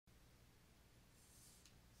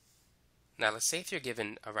Now let's say if you're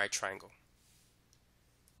given a right triangle,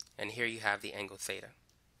 and here you have the angle theta,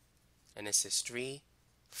 and this is 3,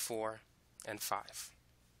 4, and 5.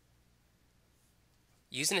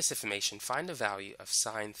 Using this information, find the value of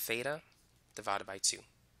sine theta divided by 2.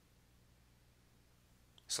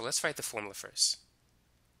 So let's write the formula first.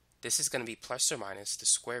 This is going to be plus or minus the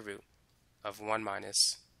square root of 1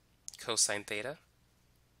 minus cosine theta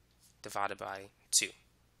divided by 2.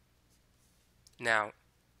 Now,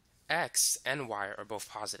 x and y are both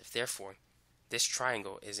positive. Therefore, this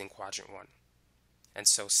triangle is in quadrant 1. And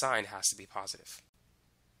so sine has to be positive.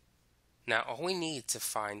 Now, all we need to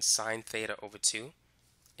find sine theta over 2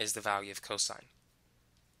 is the value of cosine.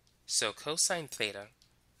 So cosine theta,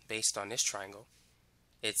 based on this triangle,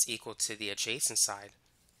 it's equal to the adjacent side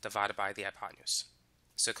divided by the hypotenuse.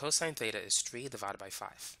 So cosine theta is 3 divided by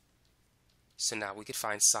 5. So now we could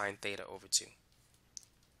find sine theta over 2.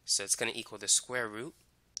 So it's going to equal the square root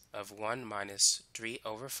of 1 minus 3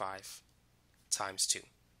 over 5 times 2.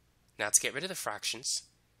 Now to get rid of the fractions,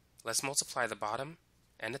 let's multiply the bottom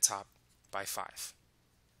and the top by 5.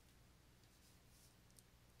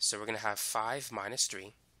 So we're going to have 5 minus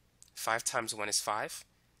 3. 5 times 1 is 5.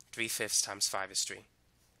 3/5 times 5 is 3.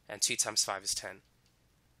 And 2 times 5 is 10.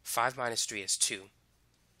 5 minus 3 is 2.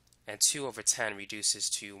 And 2 over 10 reduces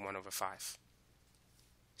to 1 over 5.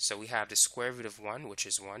 So we have the square root of 1, which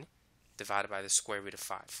is 1, divided by the square root of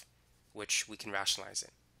 5, which we can rationalize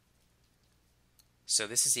it. So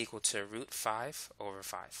this is equal to root 5 over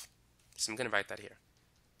 5. So I'm going to write that here.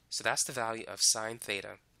 So that's the value of sine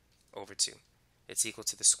theta over 2. It's equal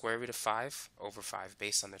to the square root of 5 over 5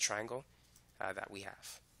 based on the triangle that we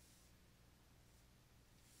have.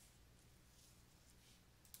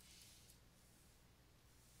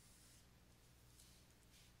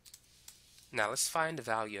 Now let's find the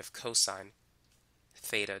value of cosine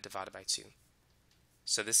theta divided by 2.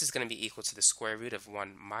 So this is going to be equal to the square root of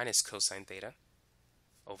 1 minus cosine theta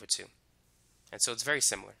over 2. And so it's very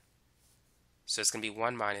similar. So it's going to be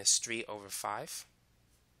 1 minus 3 over 5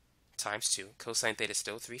 times 2. Cosine theta is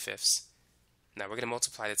still 3/5. Now we're going to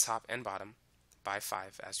multiply the top and bottom by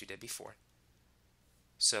 5 as we did before.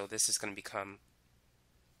 So this is going to become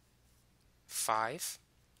 5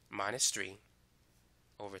 minus 3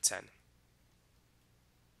 over 10.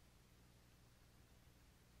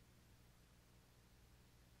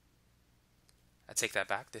 I take that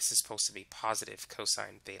back. This is supposed to be positive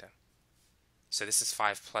cosine theta. So this is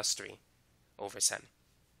 5 plus 3 over 10.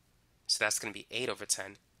 So that's going to be 8 over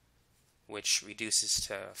 10, which reduces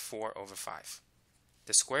to 4 over 5.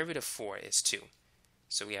 The square root of 4 is 2.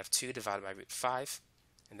 So we have 2 divided by root 5,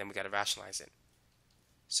 and then we got to rationalize it.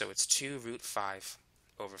 So it's 2 root 5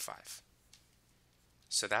 over 5.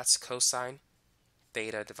 So that's cosine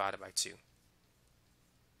theta divided by 2.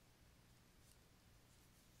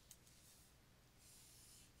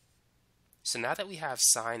 So now that we have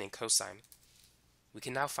sine and cosine, we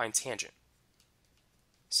can now find tangent.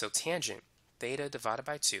 So tangent theta divided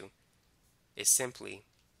by 2 is simply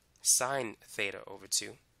sine theta over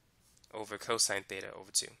 2 over cosine theta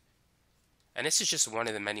over 2. And this is just one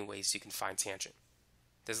of the many ways you can find tangent.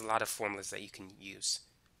 There's a lot of formulas that you can use.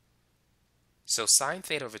 So sine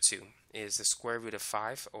theta over 2 is the square root of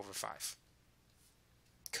 5 over 5.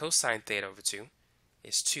 Cosine theta over 2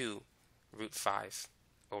 is 2 root 5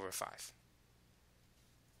 over 5.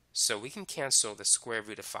 So we can cancel the square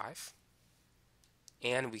root of 5,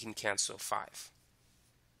 and we can cancel 5.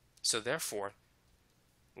 So therefore,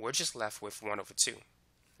 we're just left with 1 over 2.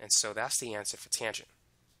 And so that's the answer for tangent.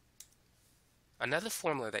 Another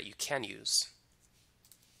formula that you can use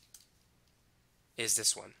is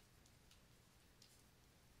this one.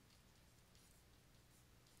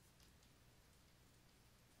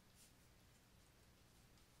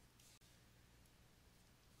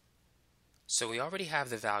 So we already have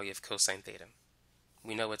the value of cosine theta.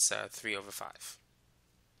 We know it's 3 over 5.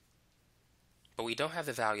 But we don't have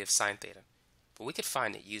the value of sine theta. But we could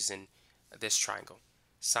find it using this triangle.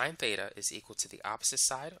 Sine theta is equal to the opposite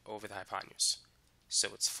side over the hypotenuse. So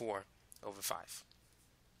it's 4 over 5.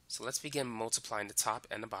 So let's begin multiplying the top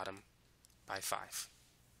and the bottom by 5.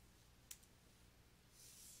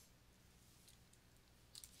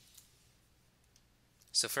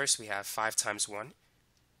 So first we have 5 times 1,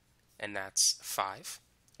 and that's 5.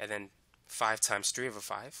 And then 5 times 3 over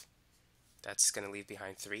 5, that's going to leave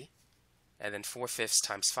behind 3. And then 4/5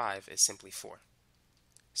 times 5 is simply 4.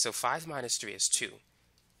 So 5 minus 3 is 2.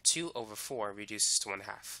 2 over 4 reduces to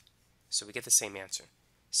 1/2. So we get the same answer.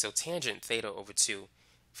 So tangent theta over 2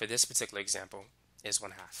 for this particular example is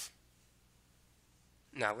 1/2.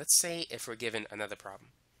 Now let's say if we're given another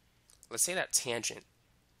problem. Let's say that tangent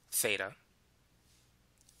theta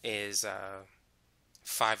is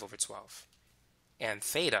 5 over 12. And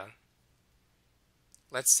theta,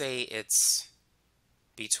 let's say it's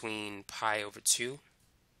between pi over 2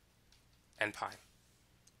 and pi.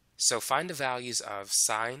 So find the values of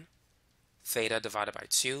sine theta divided by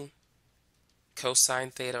 2,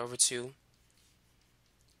 cosine theta over 2,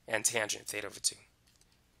 and tangent theta over 2.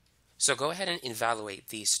 So go ahead and evaluate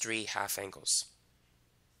these three half angles.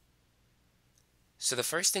 So the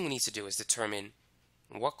first thing we need to do is determine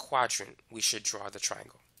what quadrant we should draw the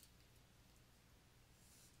triangle.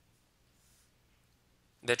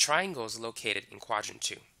 The triangle is located in quadrant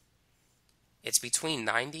 2. It's between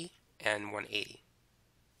 90 and 180.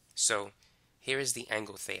 So here is the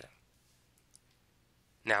angle theta.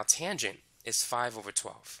 Now tangent is 5 over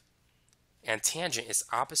 12. And tangent is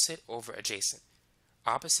opposite over adjacent.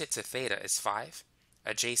 Opposite to theta is 5,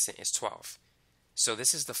 adjacent is 12. So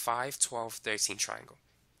this is the 5, 12, 13 triangle.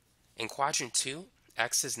 In quadrant 2,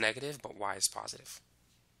 x is negative but y is positive.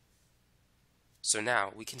 So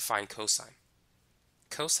now we can find cosine.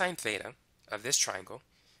 Cosine theta of this triangle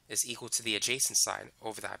is equal to the adjacent side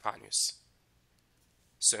over the hypotenuse.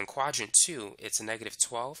 So in quadrant 2, it's a negative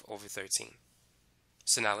 12 over 13.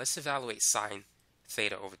 So now let's evaluate sine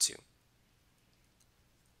theta over 2.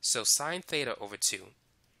 So sine theta over 2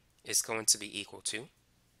 is going to be equal to,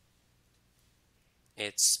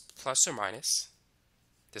 it's plus or minus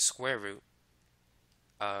the square root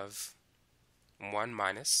of 1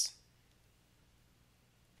 minus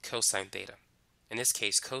cosine theta. In this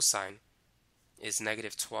case, cosine is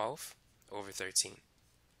negative 12 over 13.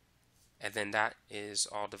 And then that is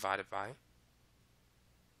all divided by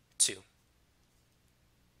 2.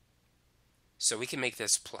 So we can make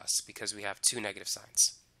this plus because we have two negative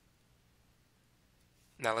signs.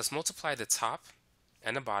 Now let's multiply the top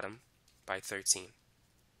and the bottom by 13.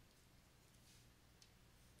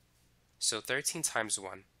 So 13 times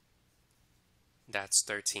 1, that's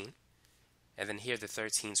 13. And then here the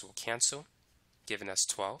 13s will cancel, giving us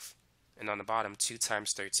 12. And on the bottom, 2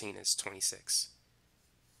 times 13 is 26.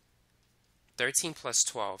 13 plus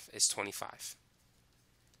 12 is 25.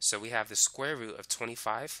 So we have the square root of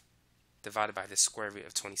 25 divided by the square root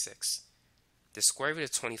of 26. The square root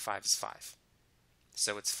of 25 is 5.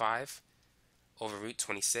 So it's 5 over root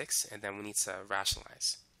 26, and then we need to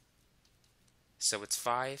rationalize. So it's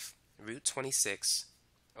 5 root 26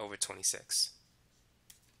 over 26.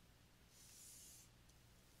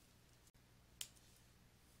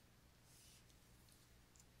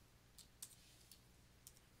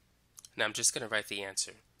 Now I'm just going to write the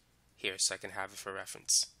answer here so I can have it for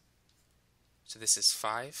reference. So this is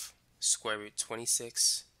 5 square root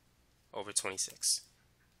 26 over 26.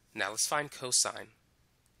 Now let's find cosine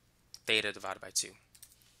theta divided by 2.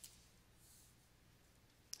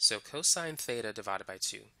 So cosine theta divided by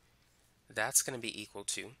 2, that's going to be equal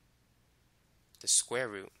to the square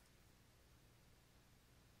root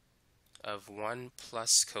of 1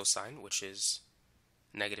 plus cosine, which is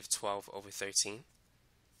negative 12 over 13,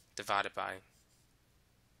 divided by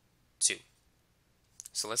 2.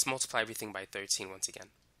 So let's multiply everything by 13 once again.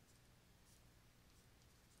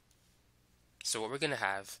 So what we're going to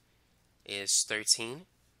have is 13.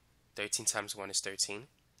 13 times 1 is 13.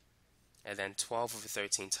 And then 12 over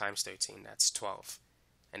 13 times 13, that's 12.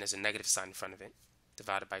 And there's a negative sign in front of it,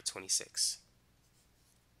 divided by 26.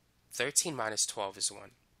 13 minus 12 is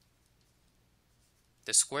 1.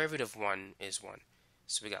 The square root of 1 is 1.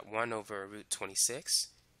 So we got 1 over root 26,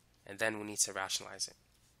 and then we need to rationalize it.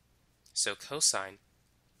 So cosine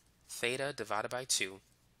theta divided by 2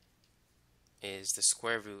 is the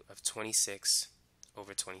square root of 26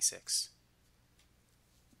 over 26.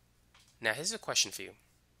 Now here's a question for you.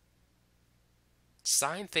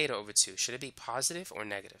 Sine theta over 2, should it be positive or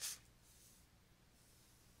negative?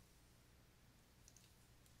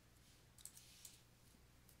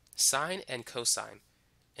 Sine and cosine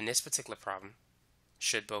in this particular problem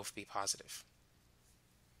should both be positive.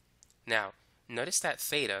 Now, notice that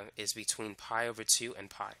theta is between pi over 2 and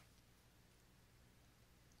pi.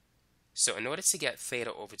 So in order to get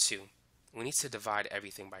theta over 2, we need to divide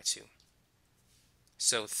everything by 2.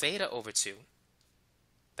 So theta over 2,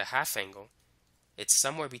 the half angle, it's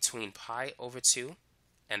somewhere between pi over 2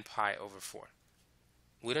 and pi over 4.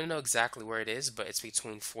 We don't know exactly where it is, but it's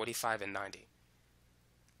between 45 and 90.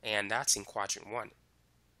 And that's in quadrant 1.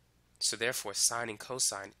 So therefore, sine and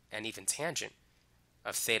cosine and even tangent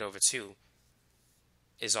of theta over 2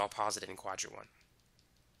 is all positive in quadrant 1.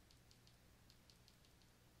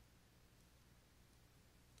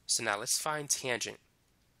 So now let's find tangent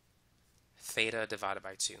theta divided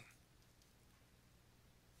by 2.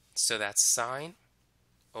 So that's sine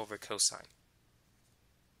over cosine.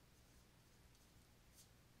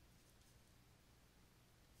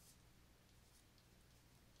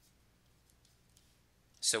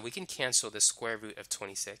 So we can cancel the square root of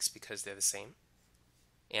 26 because they're the same,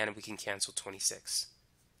 and we can cancel 26.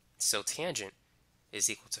 So tangent is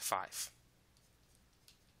equal to 5.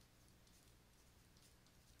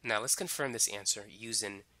 Now let's confirm this answer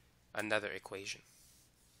using another equation.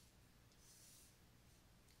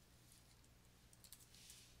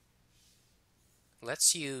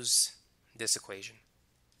 Let's use this equation.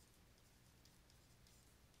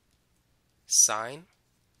 Sine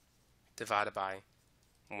divided by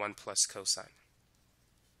 1 plus cosine.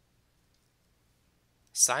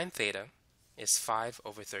 Sine theta is 5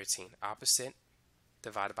 over 13, opposite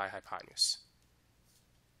divided by hypotenuse.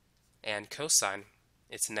 And cosine,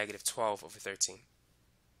 it's negative 12 over 13.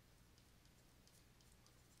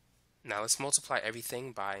 Now let's multiply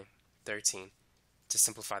everything by 13 to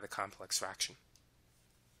simplify the complex fraction.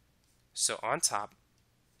 So on top,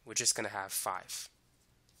 we're just going to have 5.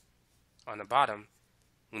 On the bottom,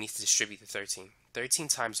 we need to distribute the 13. 13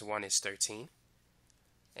 times 1 is 13.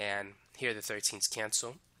 And here the 13's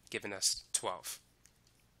cancel, giving us 12.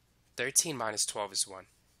 13 minus 12 is 1.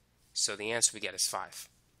 So the answer we get is 5,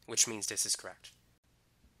 which means this is correct.